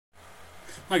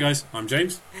Hi guys, I'm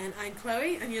James. And I'm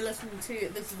Chloe, and you're listening to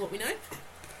This Is What We Know.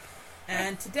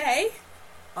 And today,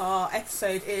 our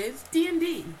episode is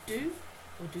D&D. Do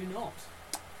or do not.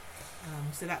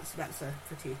 So that's a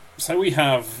pretty... So we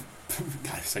have,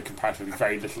 I'd say comparatively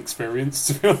very little experience,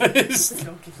 to be honest. The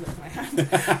dog just looked at my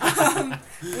hand.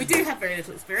 We do have very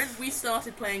little experience. We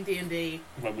started playing D&D...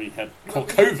 When we had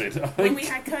COVID, I think. When we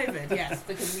had COVID, yes,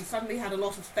 because we suddenly had a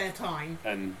lot of spare time.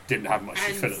 And didn't have much to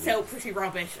and fill it felt pretty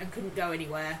rubbish and couldn't go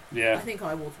anywhere. Yeah. I think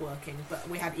I was working, but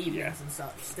we had evenings and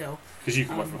such still. Because you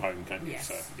can work from home, can't you? Yes.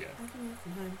 So, yeah. I can work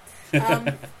from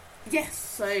home. Yes,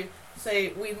 so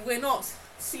we're not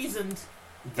seasoned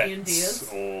Vets D&Ders.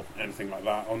 or anything like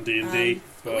that on D&D.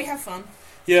 But we have fun.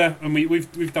 Yeah, and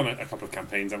we've done a couple of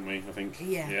campaigns, haven't we, I think?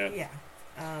 Yeah.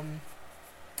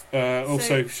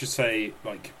 Also, should say,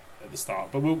 like, at the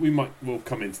start, but we'll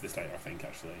come into this later, I think,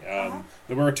 actually. That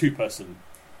we're a two-person...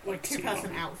 We're a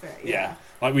two-person outfit, yeah.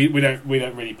 Like, we don't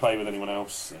really play with anyone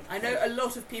else. I know a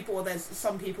lot of people, or there's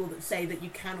some people that say that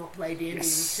you cannot play D&D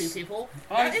with two people.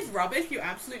 I... That is rubbish, you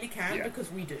absolutely can,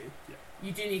 because we do. Yeah.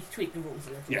 You do need to tweak the rules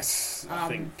a little. Yes, I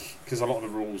think, because a lot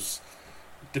of the rules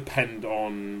depend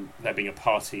on there being a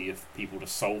party of people to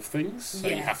solve things, so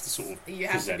you have to sort of You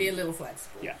have to be a little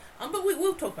flexible. Yeah. But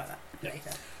we'll talk about that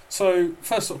later. So,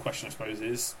 first sort of question, I suppose,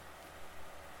 is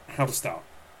how to start.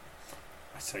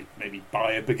 I'd say maybe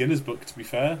buy a beginner's book, to be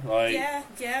fair. Like,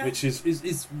 yeah. Which is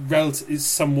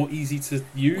somewhat easy to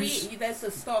use. There's a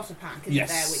starter pack in there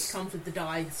which comes with the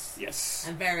dice. Yes.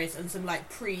 And various, and some like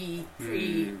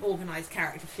pre-organised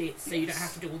character sheets, so you don't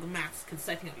have to do all the maths, because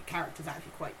setting up your character is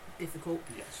actually quite difficult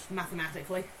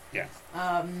mathematically. Yeah.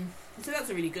 So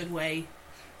that's a really good way.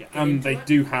 Yeah, and they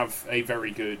do have a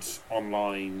very good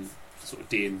online sort of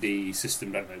D&D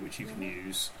system, don't they, which you can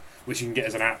use, which you can get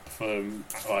as an app from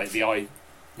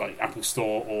like Apple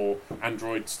Store or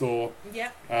Android Store.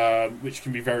 Yeah. Which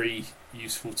can be very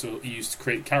useful to use to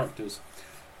create characters.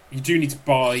 You do need to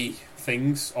buy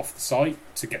things off the site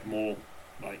to get more,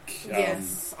 like...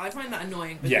 yes, I find that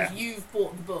annoying, because you've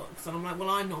bought the books, and I'm like, well,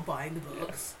 I'm not buying the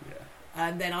books. Yeah.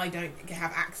 And then I don't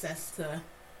have access to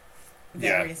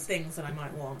various things that I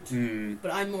might want.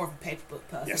 But I'm more of a paper book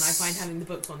person. Yes. I find having the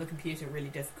books on the computer really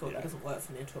difficult. It doesn't work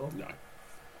for me at all. No.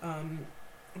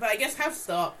 But I guess how to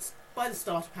start... Buy the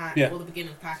starter pack or the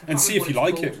beginner's pack. And see if you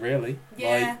like it, really.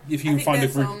 Yeah. Like, if you can find a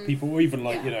group of people, or even,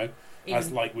 like,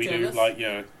 as like we do, like,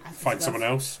 find someone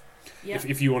else. Yeah.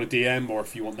 If you want to DM, or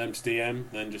if you want them to DM,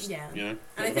 then just, And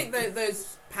I think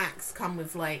those packs come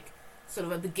with, like, sort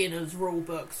of a beginner's rule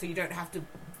book, so you don't have to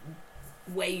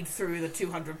wade through the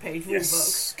 200-page rule book.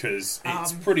 Yes, because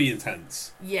it's pretty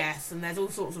intense. Yes, and there's all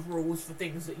sorts of rules for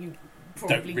things that you...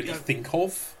 Don't really think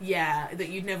of. Yeah, that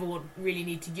you'd never really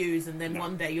need to use, and then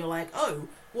one day you're like, oh,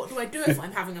 what do I do if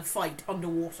I'm having a fight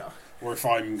underwater? Or if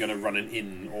I'm going to run an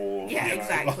inn, or...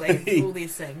 exactly. All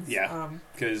these things. Yeah,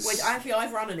 because... Which, actually,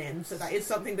 I've run an inn, so that is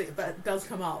something that does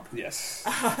come up. Yes.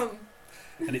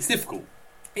 And it's difficult.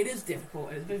 It is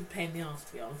difficult. It's a bit of a pain in the arse,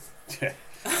 to be honest. Yeah.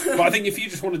 But I think if you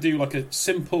just want to do, like, a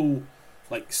simple,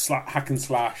 like, hack and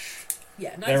slash...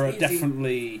 Yeah, nice there are easy.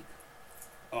 Definitely,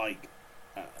 like...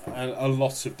 A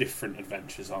lot of different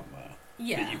adventures, aren't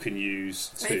there? That you can use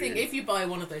to... I think if you buy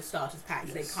one of those starters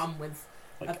packs, they come with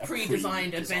like a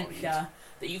pre-designed adventure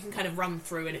that you can kind of run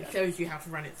through, and it shows you how to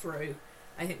run it through.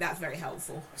 I think that's very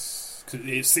helpful.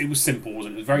 Because it was simple,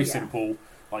 wasn't it? It was very simple.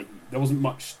 Like, there wasn't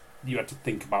much you had to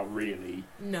think about, really.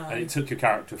 No. And it took your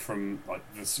character from, like,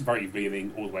 the very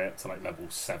beginning all the way up to, like, level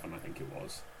 7, I think it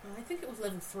was. I think it was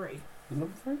level 3. Level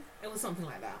 3? It was something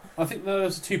like that. I think there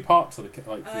was 2 parts of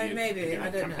the maybe. I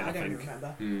don't know. Campaign, I don't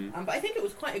remember. But I think it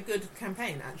was quite a good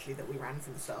campaign, actually, that we ran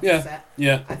from the starter set.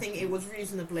 Yeah. I think it was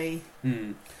reasonably...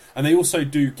 And they also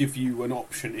do give you an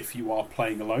option if you are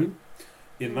playing alone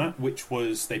in that, which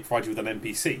was they provide you with an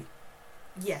NPC.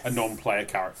 Yes. A non-player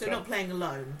character. So not playing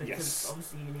alone, because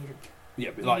obviously you needed...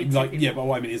 Yeah, but but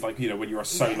what I mean is, like, when you're a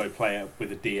solo player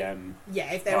with a DM.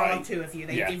 Yeah, if there are 2 of you,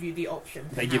 they give you the option.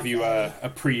 They give you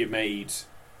a pre-made,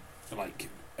 like,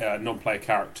 non-player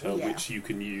character which you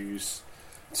can use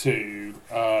to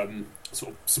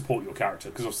sort of support your character,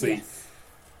 because obviously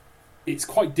it's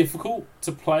quite difficult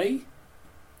to play.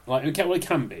 Like, it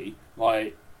can be,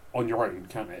 like, on your own,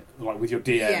 can't it? Like, with your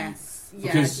DM. Yes,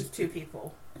 because just 2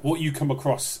 people. What you come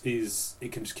across is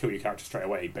it can just kill your character straight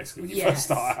away, basically, when you first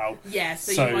start out. Yeah,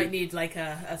 so you might need, like,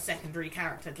 a secondary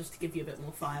character just to give you a bit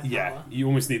more firepower. Yeah, you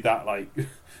almost need that, like,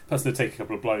 person to take a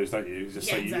couple of blows, don't you? Just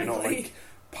so you're not,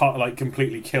 like,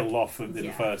 completely killed off in the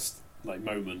first, like,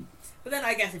 moment. But then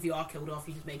I guess if you are killed off,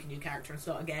 you just make a new character and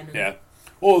start again. And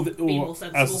or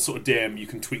as a sort of DM, you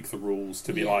can tweak the rules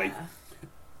to be like...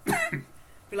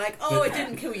 Be like, oh, it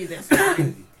didn't kill you this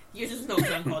time. You're just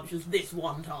knocked unconscious this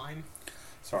one time.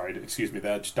 Sorry, excuse me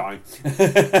there, just dying.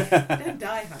 Don't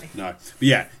die, honey. No. But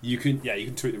yeah, you can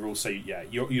tweak the rules so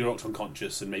you're knocked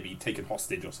unconscious and maybe taken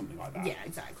hostage or something like that. Yeah,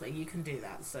 exactly. You can do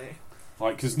that, so...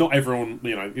 Like, because not everyone,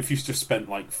 if you just spent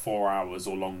like 4 hours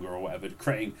or longer or whatever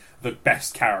creating the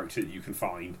best character that you can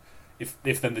find,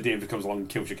 if then the DM comes along and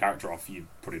kills your character off, you're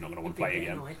probably not going to want to play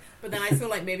again. Annoyed. But then I feel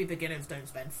like maybe beginners don't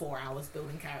spend 4 hours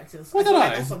building characters. Well, I feel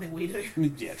like that's something we do.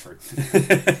 Yeah, true.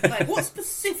 Like, what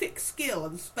specific skill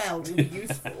and spell will be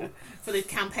useful for this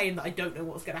campaign that I don't know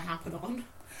what's going to happen on?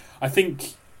 I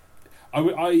think,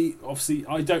 I obviously,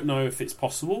 I don't know if it's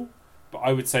possible, but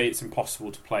I would say it's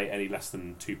impossible to play any less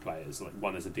than 2 players, like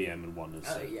one as a DM and one as...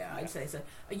 Oh, yeah, I'd say so.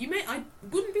 I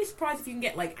wouldn't be surprised if you can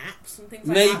get, like, apps and things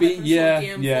like Maybe, that. yeah,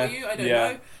 DM yeah, for you. I don't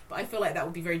know, but I feel like that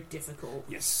would be very difficult.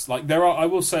 Yes, like there are, I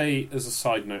will say, as a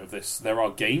side note of this, there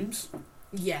are games.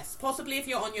 Yes, possibly if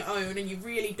you're on your own and you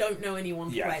really don't know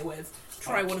anyone to play with,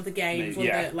 try one of the games, one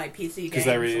of the, like, PC games. Because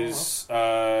there is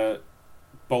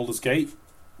Baldur's Gate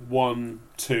 1,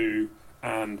 2...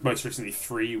 and most recently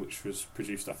 3, which was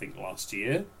produced, I think, last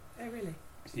year. Oh, really?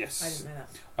 Yes. I didn't know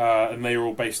that. And they are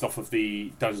all based off of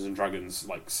the Dungeons and Dragons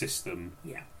system.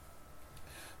 Yeah.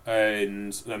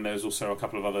 And then there's also a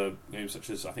couple of other games,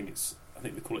 such as I think they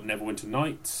call it Neverwinter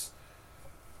Nights.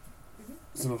 Mm-hmm.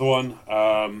 It's another one.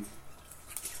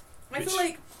 I feel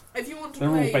like if you want to they're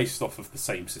play... all based off of the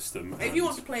same system. If you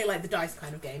want to play like the dice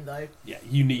kind of game, though, yeah,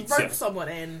 you need to rope someone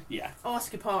in. Yeah.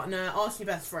 Ask your partner. Ask your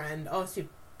best friend. Ask your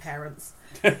parents.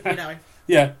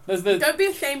 Yeah, don't be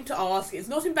ashamed to ask. It's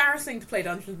not embarrassing to play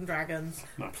Dungeons and Dragons.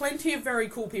 No. Plenty of very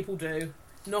cool people do.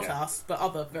 Not us, but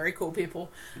other very cool people.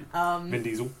 Vin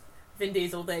Diesel. Vin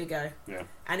Diesel, there you go. Yeah.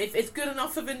 And if it's good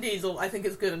enough for Vin Diesel, I think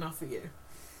it's good enough for you.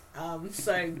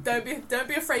 So don't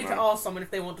be afraid to ask someone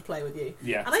if they want to play with you.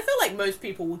 Yeah. And I feel like most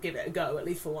people will give it a go, at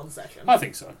least for one session. I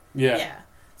think so. Yeah. Yeah.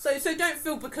 So don't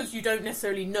feel because you don't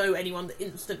necessarily know anyone that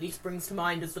instantly springs to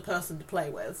mind as the person to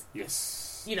play with. Yes.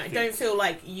 Don't feel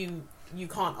like you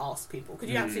can't ask people, because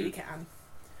you absolutely can.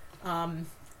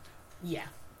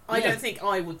 I don't think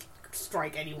I would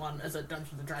strike anyone as a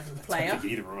Dungeons and Dragons player. I don't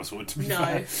think either of us would, to be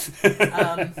fair.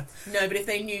 No, but if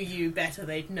they knew you better,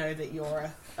 they'd know that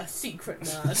you're a secret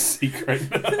nerd. Secret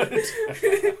nerd.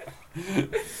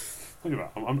 Think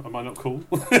about it. Am I not cool?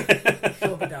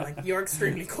 Sure, but darling, you're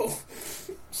extremely cool.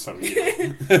 So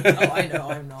you. Oh, I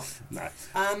know, I'm not. No.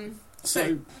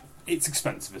 So it's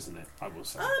expensive, isn't it? I will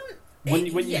say. When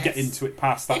you get into it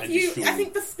past that initial... I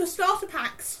think the starter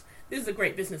packs... This is a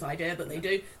great business idea that they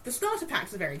do. The starter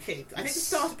packs are very cheap. I think the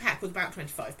starter pack was about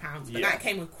 £25, but that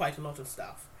came with quite a lot of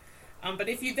stuff. But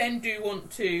if you then do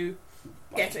want to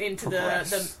get into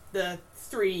the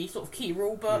 3 sort of key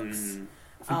rule books...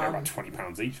 I think they're about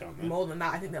 £20 each, aren't they? More than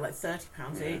that, I think they're like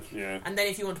 £30 each. Yeah. And then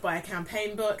if you want to buy a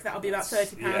campaign book, that'll be about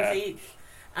 £30 each.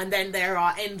 And then there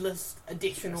are endless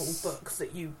additional books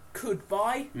that you could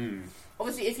buy.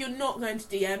 Obviously, if you're not going to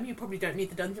DM, you probably don't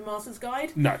need the Dungeon Master's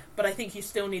Guide. No. But I think you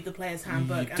still need the Player's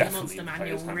Handbook and the Monster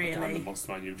Manual, really. And the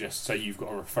Monster Manual, just so you've got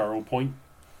a referral point.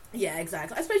 Yeah,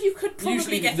 exactly. I suppose you could probably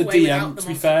usually get the away DM, without the to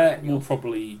be Monster fair, Manual. will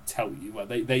probably tell you. Well,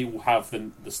 they will have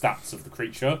the stats of the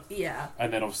creature. Yeah.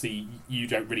 And then, obviously, you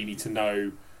don't really need to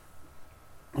know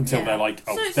until they're like,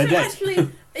 they're dead. Actually,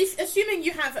 assuming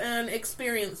you have an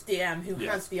experienced DM who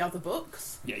has the other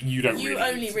books, you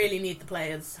only really need the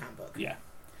Player's Handbook. Yeah.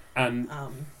 And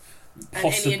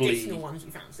possibly, and any additional ones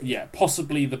you fancy. Yeah,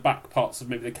 possibly the back parts of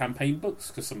maybe the campaign books,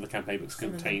 because some of the campaign books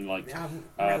contain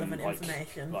relevant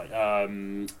information, like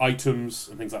items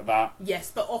and things like that.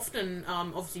 Yes, but often,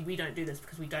 obviously, we don't do this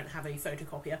because we don't have a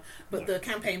photocopier. But the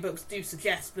campaign books do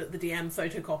suggest that the DM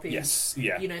photocopies,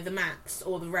 the maps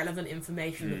or the relevant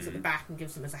information that's at the back and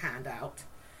gives them as a handout.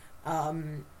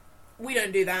 We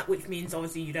don't do that, which means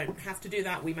obviously you don't have to do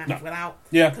that. We manage without,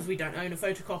 because we don't own a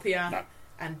photocopier,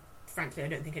 and frankly, I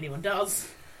don't think anyone does.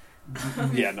 No,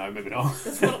 maybe not.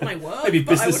 That's not my work. Maybe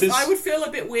businesses. I would feel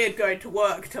a bit weird going to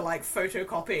work to like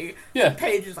photocopy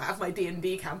pages out of my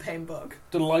D&D campaign book.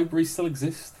 Do libraries still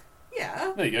exist?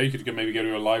 Yeah. There you go. You could maybe go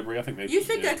to a library. I think you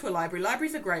should go to a library.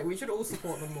 Libraries are great. We should all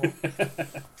support them more.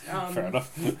 Fair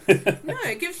enough. No,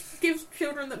 it gives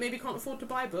children that maybe can't afford to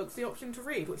buy books the option to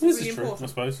read, which is really important. I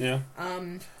suppose. Yeah.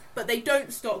 But they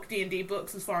don't stock D&D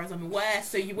books as far as I'm aware,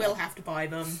 so you will have to buy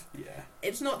them. Yeah.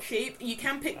 It's not cheap. You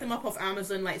can pick them up off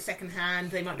Amazon, like second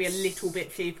hand. They might be a little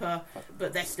bit cheaper,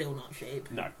 but they're still not cheap.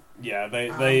 No. Yeah,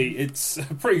 it's a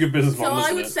pretty good business model. So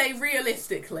I would say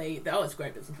realistically, it's a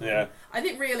great business model. Yeah. I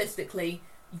think realistically,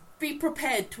 be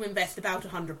prepared to invest about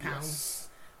 £100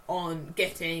 on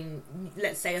getting,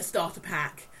 let's say, a starter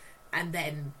pack, and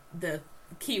then the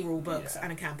key rule books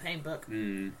and a campaign book.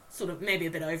 Sort of maybe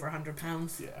a bit over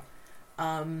 £100. Yeah.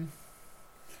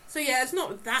 So yeah, it's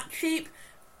not that cheap.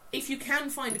 If you can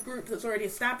find a group that's already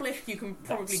established, you can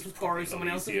probably just borrow someone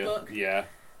else's book. Yeah.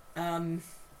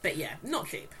 But yeah, not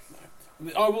cheap.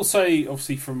 No. I will say,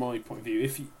 obviously, from my point of view,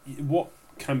 what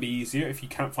can be easier if you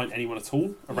can't find anyone at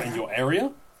all around your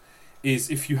area is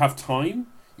if you have time,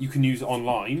 you can use it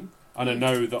online. And I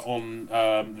know that on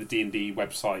the D&D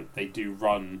website they do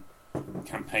run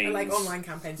campaigns, like online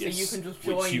campaigns, so you can just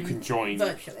join. Which you can join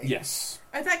virtually. Yes,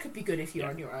 that could be good if you're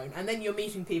on your own, and then you're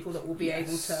meeting people that will be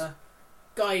able to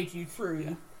guide you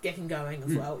through getting going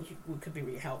as well, which could be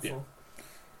really helpful.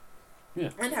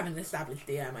 Yeah, and having an established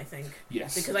DM, I think.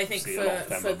 Yes, because I think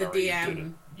for the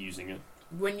DM using it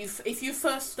if you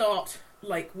first start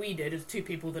like we did as two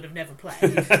people that have never played,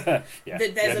 there's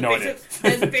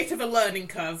a bit of a learning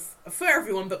curve for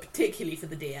everyone, but particularly for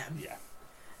the DM. Yeah.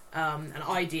 And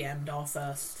I DM'd our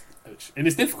first and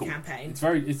it's difficult campaign.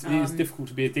 It's difficult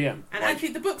to be a DM. And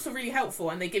actually the books are really helpful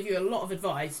and they give you a lot of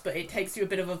advice, but it takes you a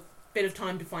bit of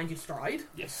time to find your stride.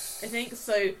 Yes. I think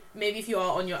so. Maybe if you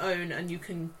are on your own and you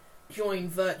can join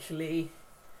virtually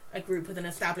a group with an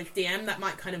established DM, that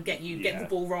might kind of get the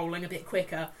ball rolling a bit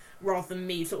quicker, rather than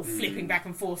me sort of flipping back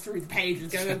and forth through the pages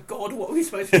going, oh God, what are we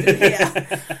supposed to do here?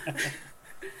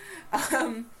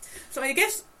 So I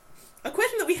guess a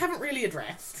question that we haven't really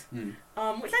addressed, which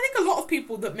I think a lot of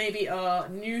people that maybe are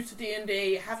new to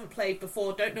D&D, haven't played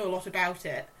before, don't know a lot about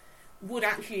it, would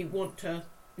actually want to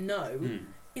know,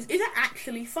 is it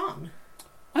actually fun?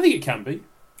 I think it can be.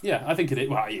 Yeah, I think it is.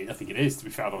 Well, I think it is, to be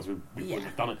fair, otherwise we wouldn't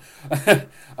have done it.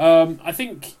 I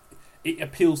think it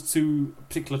appeals to a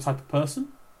particular type of person.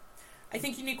 I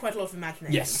think you need quite a lot of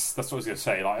imagination. Yes, that's what I was going to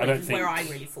say. I don't think where I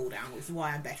really fall down, which is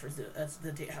why I'm better as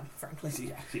the DM,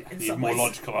 frankly. You're more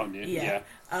logical, aren't you? Yeah.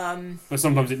 But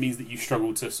sometimes it means that you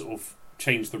struggle to sort of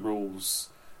change the rules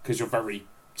because you're very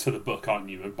to the book, aren't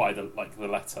you? And by the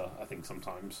letter, I think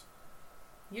sometimes.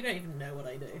 You don't even know what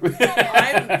I do.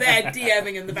 I'm there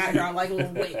DMing in the background like a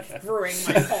little witch brewing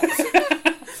my pot.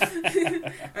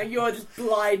 And you're just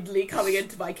blindly coming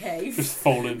into my cave. Just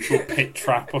fall into a pit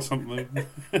trap or something.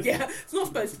 Yeah, it's not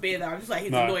supposed to be there. I'm just like,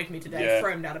 he's annoyed me today.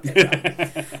 Throw him down a pit trap.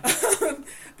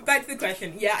 But back to the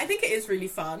question. Yeah, I think it is really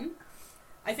fun.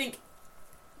 I think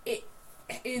it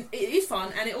is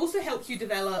fun, and it also helps you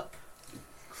develop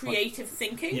creative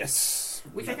thinking. Yes.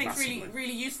 Which I think is really,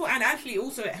 really useful. And actually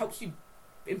also it helps you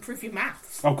improve your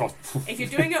maths. Oh God! If you're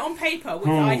doing it on paper, which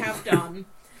I have done,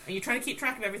 and you're trying to keep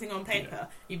track of everything on paper,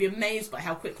 you'd be amazed by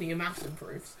how quickly your maths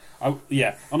improves. Oh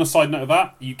yeah. On a side note of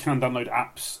that, you can download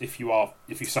apps if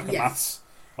you suck at maths,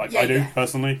 like I do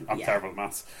personally. I'm terrible at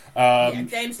maths.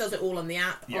 James does it all on the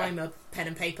app. Yeah. I'm a pen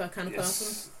and paper kind of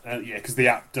person. Because the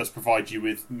app does provide you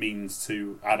with means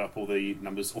to add up all the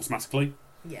numbers automatically.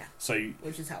 Yeah.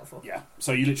 Which is helpful. Yeah.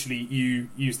 So you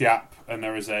use the app, and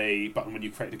there is a button when you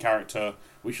create a character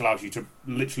which allows you to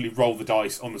literally roll the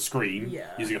dice on the screen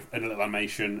using a little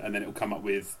animation, and then it will come up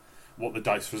with what the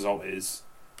dice result is,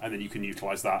 and then you can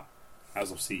utilise that as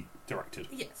obviously directed.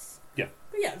 Yes. Yeah.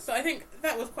 But yeah, so I think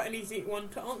that was quite an easy one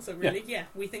to answer, really. Yeah,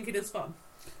 we think it is fun.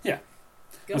 Yeah.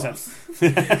 Go on. I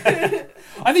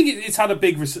think it's had a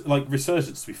big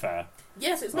resurgence, to be fair.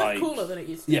 Yes, it's much cooler than it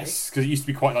used to be. Yes, because it used to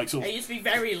be quite sort of... It used to be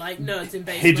very nerds in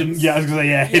basements. Hidden, I was going to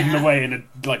say, hidden away in a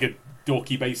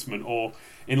dorky basement, or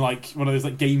in one of those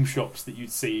game shops that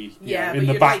you'd see in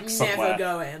the back somewhere. Never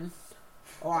go in.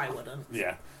 Or I wouldn't.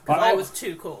 Yeah. Because I was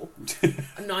too cool.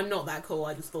 No, I'm not that cool,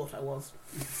 I just thought I was.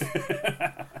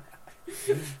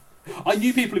 I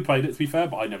knew people who played it, to be fair,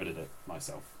 but I never did it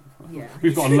myself. Yeah.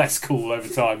 We've gotten less cool over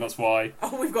time, that's why.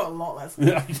 Oh, we've got a lot less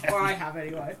cool. Or I have,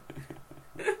 anyway.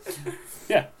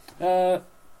 Yeah.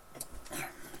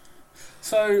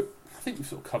 So, I think we've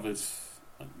sort of covered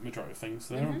the majority of things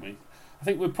there, haven't we? I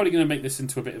think we're probably going to make this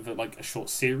into a bit of a short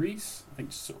series. I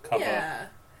think to sort of cover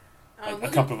a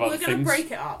couple of other things. We're going to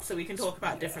break it up so we can talk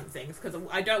about different things, because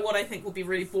what I think will be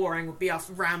really boring would be us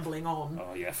rambling on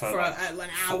for an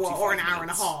hour or an hour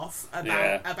and a half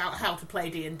about how to play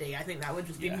D&D. I think that would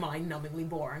just be mind-numbingly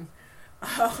boring.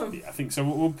 I think so.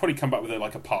 We'll probably come back with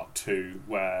a part 2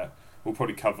 where we'll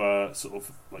probably cover sort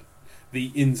of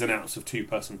the ins and outs of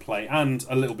two-person play, and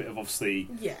a little bit of obviously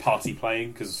party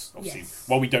playing, because obviously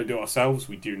while we don't do it ourselves,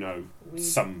 we do know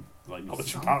some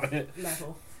knowledge about it.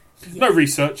 Level. Yes. No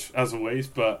research as always,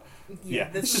 but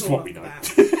this is what we know.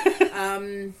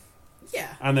 And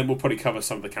then we'll probably cover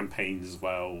some of the campaigns as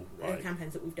well, the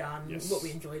campaigns that we've done, what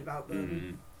we enjoyed about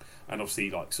them, and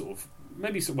obviously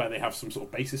maybe where they have some sort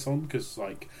of basis on, because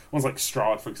ones like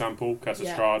Strahd, for example, Curse of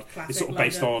Strahd, is sort of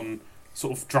based on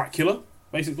sort of Dracula,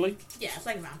 basically. Yeah, it's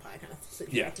like a vampire kind of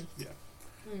situation. Yeah.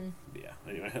 Yeah.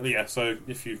 Anyway, yeah. So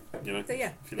if you know, so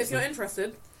yeah, if you're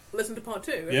interested, listen to part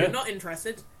 2. If Yeah. you're not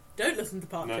interested, don't listen to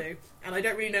part 2. And I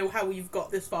don't really know how you've got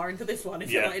this far into this one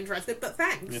if you're not interested, but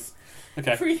thanks. Yeah.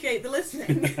 Okay. Appreciate the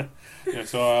listening. Yeah.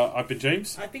 So I've been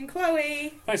James. I've been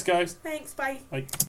Chloe. Thanks, guys. Thanks. Bye. Bye.